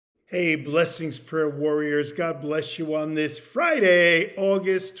Hey, blessings, prayer warriors. God bless you on this Friday,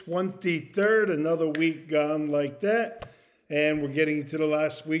 August 23rd. Another week gone like that. And we're getting into the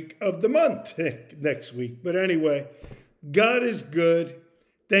last week of the month next week. But anyway, God is good.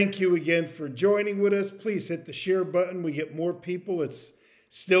 Thank you again for joining with us. Please hit the share button. We get more people. It's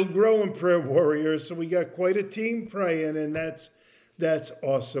still growing, prayer warriors. So we got quite a team praying, and that's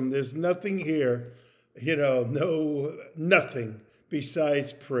awesome. There's nothing here, nothing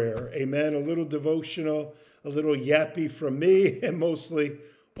besides prayer. Amen. A little devotional, a little yappy from me, and mostly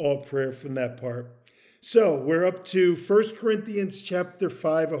all prayer from that part. So we're up to 1 Corinthians chapter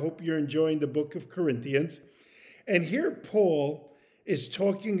 5. I hope you're enjoying the book of Corinthians. And here Paul is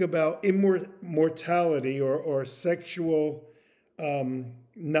talking about immortality or sexual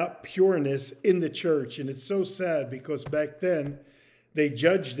not pureness in the church. And it's so sad because back then, they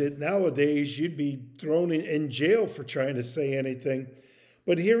judged it. Nowadays, you'd be thrown in jail for trying to say anything.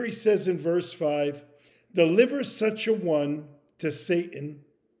 But here he says in verse 5, deliver such a one to Satan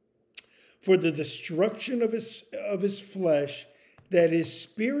for the destruction of his flesh, that his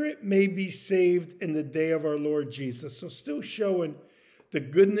spirit may be saved in the day of our Lord Jesus. So still showing the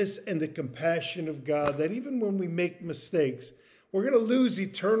goodness and the compassion of God, that even when we make mistakes, we're going to lose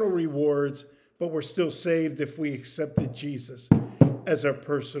eternal rewards, but we're still saved if we accepted Jesus as our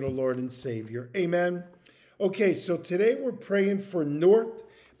personal Lord and Savior. Amen. Okay, so today we're praying for North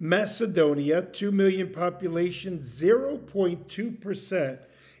Macedonia, 2 million population, 0.2%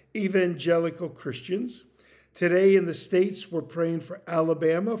 evangelical Christians. Today in the States, we're praying for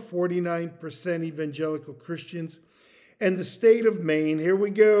Alabama, 49% evangelical Christians. And the state of Maine, here we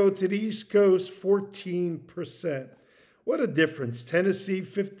go, to the East Coast, 14%. What a difference. Tennessee,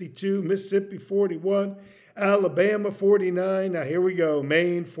 52, Mississippi, 41, Alabama, 49. Now, here we go.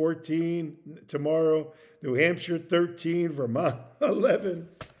 Maine, 14. Tomorrow, New Hampshire, 13. Vermont, 11.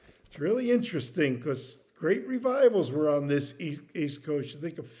 It's really interesting because great revivals were on this East Coast. You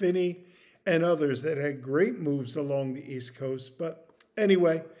think of Finney and others that had great moves along the East Coast. But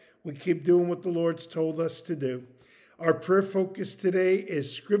anyway, we keep doing what the Lord's told us to do. Our prayer focus today is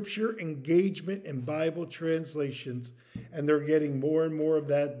scripture engagement and Bible translations, and they're getting more and more of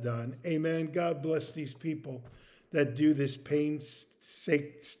that done. Amen. God bless these people that do this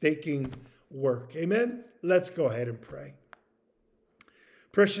painstaking work. Amen. Let's go ahead and pray.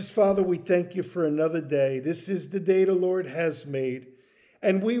 Precious Father, we thank you for another day. This is the day the Lord has made,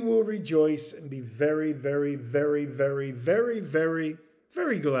 and we will rejoice and be very, very, very, very, very, very,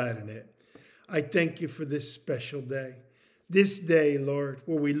 very glad in it. I thank you for this special day. This day, Lord,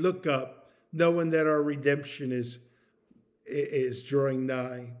 where we look up knowing that our redemption is drawing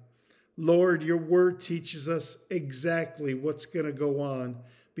nigh. Lord, your word teaches us exactly what's going to go on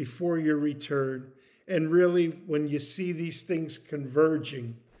before your return. And really, when you see these things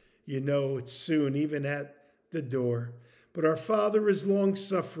converging, you know it's soon, even at the door. But our Father is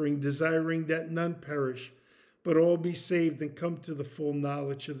long-suffering, desiring that none perish, but all be saved and come to the full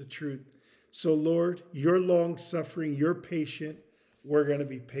knowledge of the truth. So, Lord, you're long-suffering, you're patient. We're going to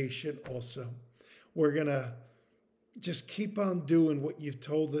be patient also. We're going to just keep on doing what you've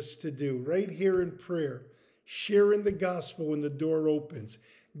told us to do right here in prayer, sharing the gospel when the door opens,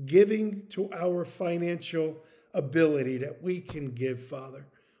 giving to our financial ability that we can give, Father,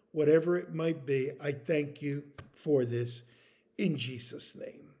 whatever it might be. I thank you for this in Jesus'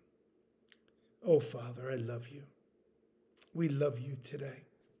 name. Oh, Father, I love you. We love you today.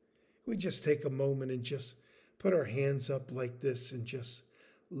 We just take a moment and just put our hands up like this and just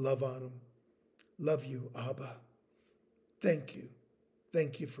love on them. Love you, Abba. Thank you.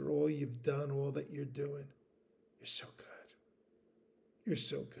 Thank you for all you've done, all that you're doing. You're so good. You're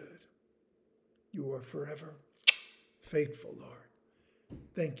so good. You are forever faithful, Lord.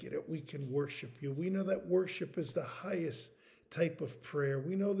 Thank you that we can worship you. We know that worship is the highest type of prayer.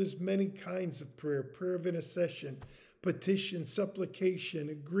 We know there's many kinds of prayer. Prayer of intercession, petition, supplication,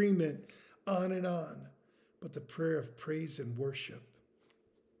 agreement, on and on. But the prayer of praise and worship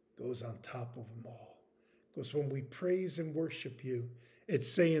goes on top of them all. Because when we praise and worship you, it's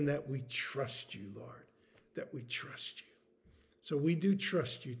saying that we trust you, Lord, that we trust you. So we do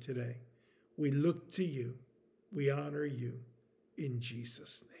trust you today. We look to you. We honor you in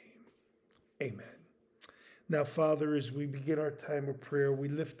Jesus' name. Amen. Now, Father, as we begin our time of prayer, we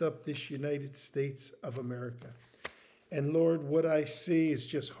lift up this United States of America. And Lord, what I see is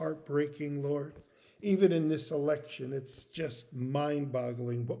just heartbreaking, Lord. Even in this election, it's just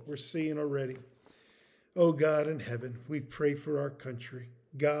mind-boggling what we're seeing already. Oh God in heaven, we pray for our country.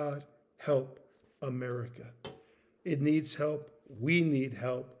 God, help America. It needs help. We need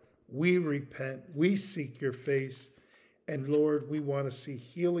help. We repent. We seek your face. And Lord, we want to see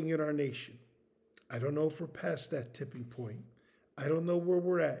healing in our nation. I don't know if we're past that tipping point. I don't know where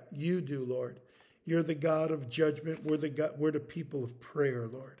we're at. You do, Lord. You're the God of judgment. We're the people of prayer,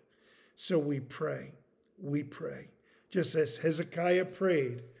 Lord. So we pray. We pray. Just as Hezekiah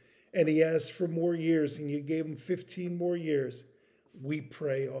prayed, and he asked for more years, and you gave him 15 more years, we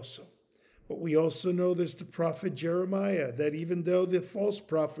pray also. But we also know there's the prophet Jeremiah, that even though the false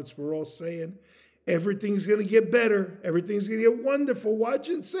prophets were all saying, everything's going to get better, everything's going to get wonderful, watch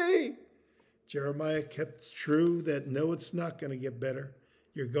and see. Jeremiah kept true that no, it's not going to get better.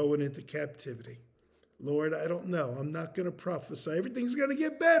 You're going into captivity. Lord, I don't know. I'm not going to prophesy. Everything's going to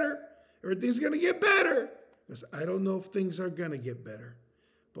get better. Everything's going to get better. Because I don't know if things are going to get better.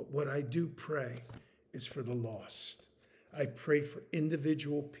 But what I do pray is for the lost. I pray for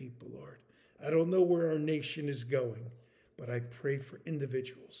individual people, Lord. I don't know where our nation is going, but I pray for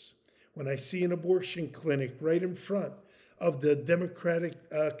individuals. When I see an abortion clinic right in front of the Democratic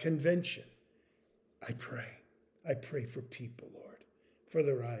convention, I pray. I pray for people, Lord, for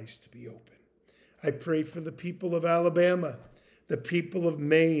their eyes to be open. I pray for the people of Alabama, the people of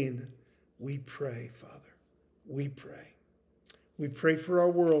Maine. We pray, Father. We pray. We pray for our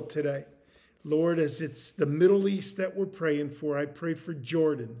world today. Lord, as it's the Middle East that we're praying for, I pray for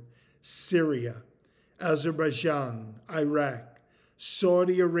Jordan, Syria, Azerbaijan, Iraq,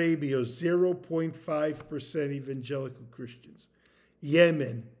 Saudi Arabia, 0.5% evangelical Christians,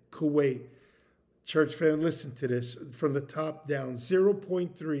 Yemen, Kuwait. Church fan, listen to this from the top down,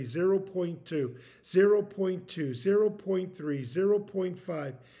 0.3, 0.2, 0.2, 0.3,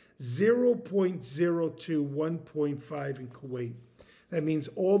 0.5, 0.02, 1.5 in Kuwait. That means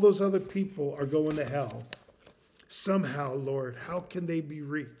all those other people are going to hell. Somehow, Lord, how can they be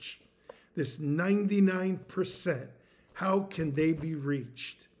reached? This 99%, how can they be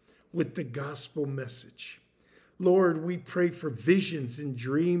reached with the gospel message? Lord, we pray for visions and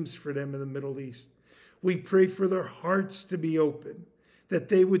dreams for them in the Middle East. We pray for their hearts to be open, that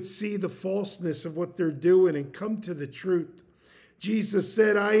they would see the falseness of what they're doing and come to the truth. Jesus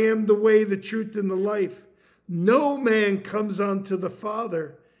said, I am the way, the truth, and the life. No man comes unto the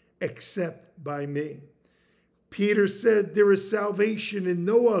Father except by me. Peter said, there is salvation in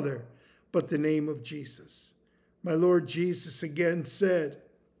no other but the name of Jesus. My Lord Jesus again said,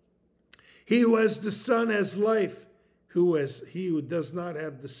 he who has the Son has life. He who does not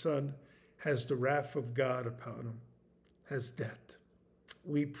have the Son has the wrath of God upon him, has death.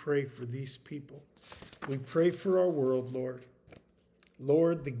 We pray for these people. We pray for our world, Lord.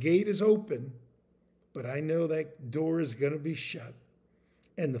 Lord, the gate is open, but I know that door is going to be shut.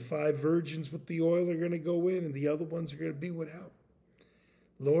 And the 5 virgins with the oil are going to go in, and the other ones are going to be without.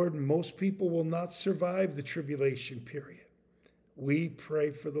 Lord, most people will not survive the tribulation period. We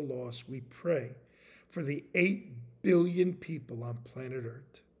pray for the lost. We pray for the 8 billion people on planet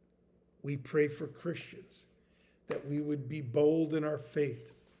Earth. We pray for Christians, that we would be bold in our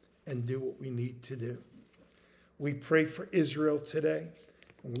faith and do what we need to do. We pray for Israel today,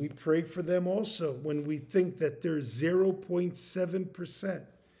 and we pray for them also when we think that there's 0.7%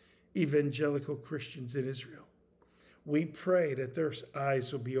 evangelical Christians in Israel. We pray that their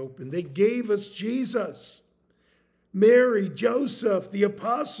eyes will be open. They gave us Jesus, Mary, Joseph, the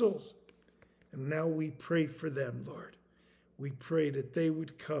apostles. And now we pray for them, Lord. We pray that they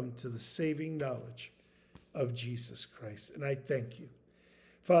would come to the saving knowledge of Jesus Christ. And I thank you.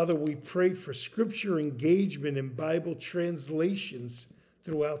 Father, we pray for scripture engagement and Bible translations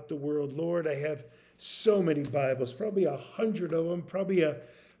throughout the world. Lord, I have so many Bibles, probably 100 of them, probably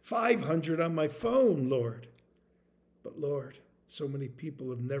 500 on my phone, Lord. But Lord, so many people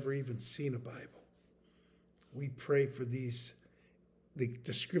have never even seen a Bible. We pray for the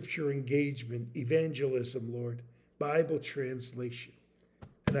scripture engagement, evangelism, Lord, Bible translation.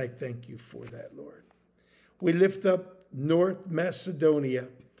 And I thank you for that, Lord. We lift up North Macedonia,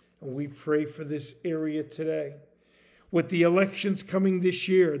 and we pray for this area today. With the elections coming this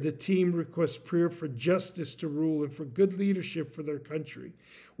year, the team requests prayer for justice to rule and for good leadership for their country.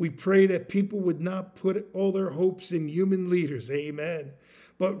 We pray that people would not put all their hopes in human leaders, amen,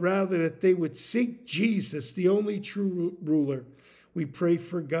 but rather that they would seek Jesus, the only true ruler. We pray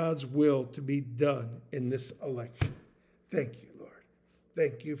for God's will to be done in this election. Thank you, Lord.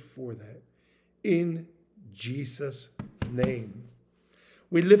 Thank you for that. In Jesus' name.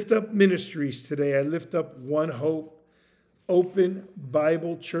 We lift up ministries today. I lift up One Hope, Open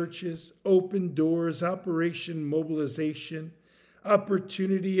Bible Churches, Open Doors, Operation Mobilization,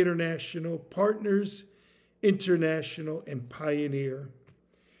 Opportunity International, Partners International, and Pioneer.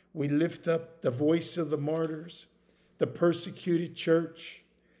 We lift up the Voice of the Martyrs, the Persecuted Church,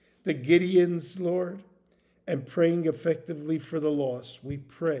 the Gideons, Lord, and praying effectively for the lost. We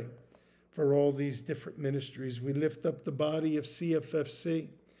pray for all these different ministries. We lift up the body of CFFC.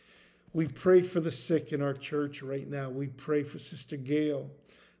 We pray for the sick in our church right now. We pray for Sister Gail,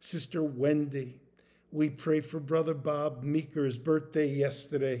 Sister Wendy. We pray for Brother Bob Meeker's birthday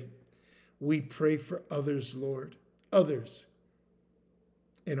yesterday. We pray for others, Lord, others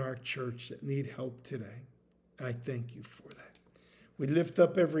in our church that need help today. I thank you for that. We lift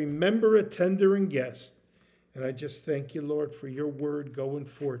up every member, attender, and guest. And I just thank you, Lord, for your word going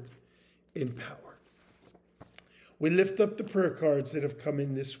forth in power. We lift up the prayer cards that have come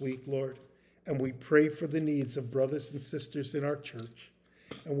in this week, Lord, and we pray for the needs of brothers and sisters in our church.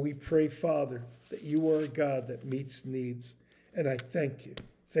 And we pray, Father, that you are a God that meets needs. And I thank you.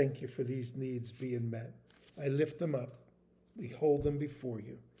 Thank you for these needs being met. I lift them up. We hold them before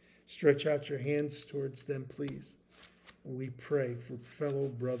you. Stretch out your hands towards them, please. And we pray for fellow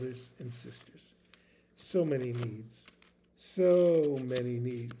brothers and sisters. So many needs. So many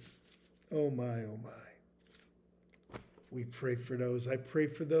needs. Oh my, oh my. We pray for those. I pray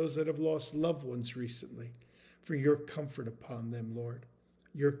for those that have lost loved ones recently, for your comfort upon them, Lord.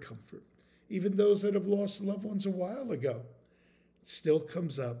 Your comfort. Even those that have lost loved ones a while ago, it still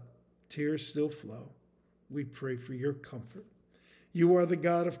comes up. Tears still flow. We pray for your comfort. You are the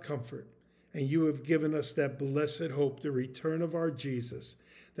God of comfort, and you have given us that blessed hope, the return of our Jesus,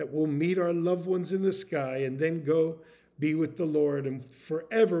 that we'll meet our loved ones in the sky and then go be with the Lord, and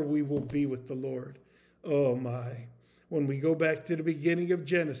forever we will be with the Lord. Oh my. When we go back to the beginning of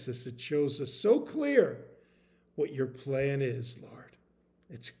Genesis, it shows us so clear what your plan is, Lord.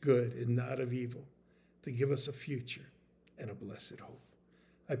 It's good and not of evil, to give us a future and a blessed hope.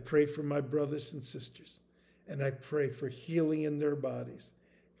 I pray for my brothers and sisters, and I pray for healing in their bodies,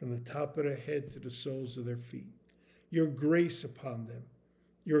 from the top of their head to the soles of their feet. Your grace upon them,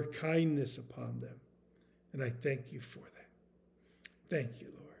 your kindness upon them, and I thank you for that. Thank you,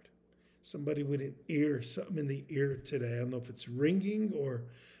 Lord. Somebody with an ear, something in the ear today. I don't know if it's ringing or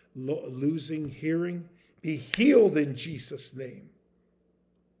losing hearing. Be healed in Jesus' name.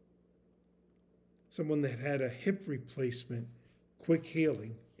 Someone that had a hip replacement, quick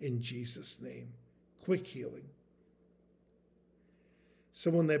healing in Jesus' name. Quick healing.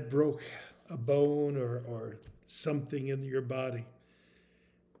 Someone that broke a bone or something in your body.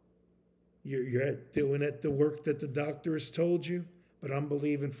 You're doing it the work that the doctor has told you, but I'm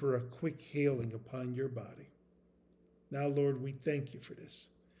believing for a quick healing upon your body. Now, Lord, we thank you for this.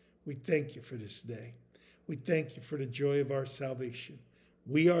 We thank you for this day. We thank you for the joy of our salvation.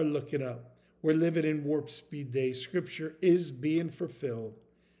 We are looking up. We're living in warp speed days. Scripture is being fulfilled.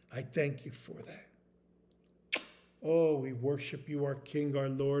 I thank you for that. Oh, we worship you, our King, our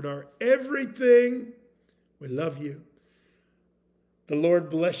Lord, our everything. We love you. The Lord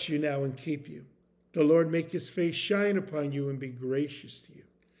bless you now and keep you. The Lord make his face shine upon you and be gracious to you.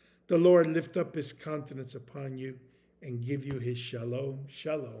 The Lord lift up his countenance upon you and give you his shalom,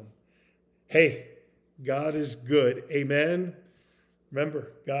 shalom. Hey, God is good. Amen.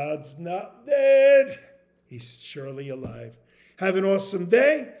 Remember, God's not dead. He's surely alive. Have an awesome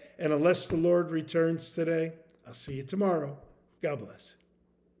day. And unless the Lord returns today, I'll see you tomorrow. God bless.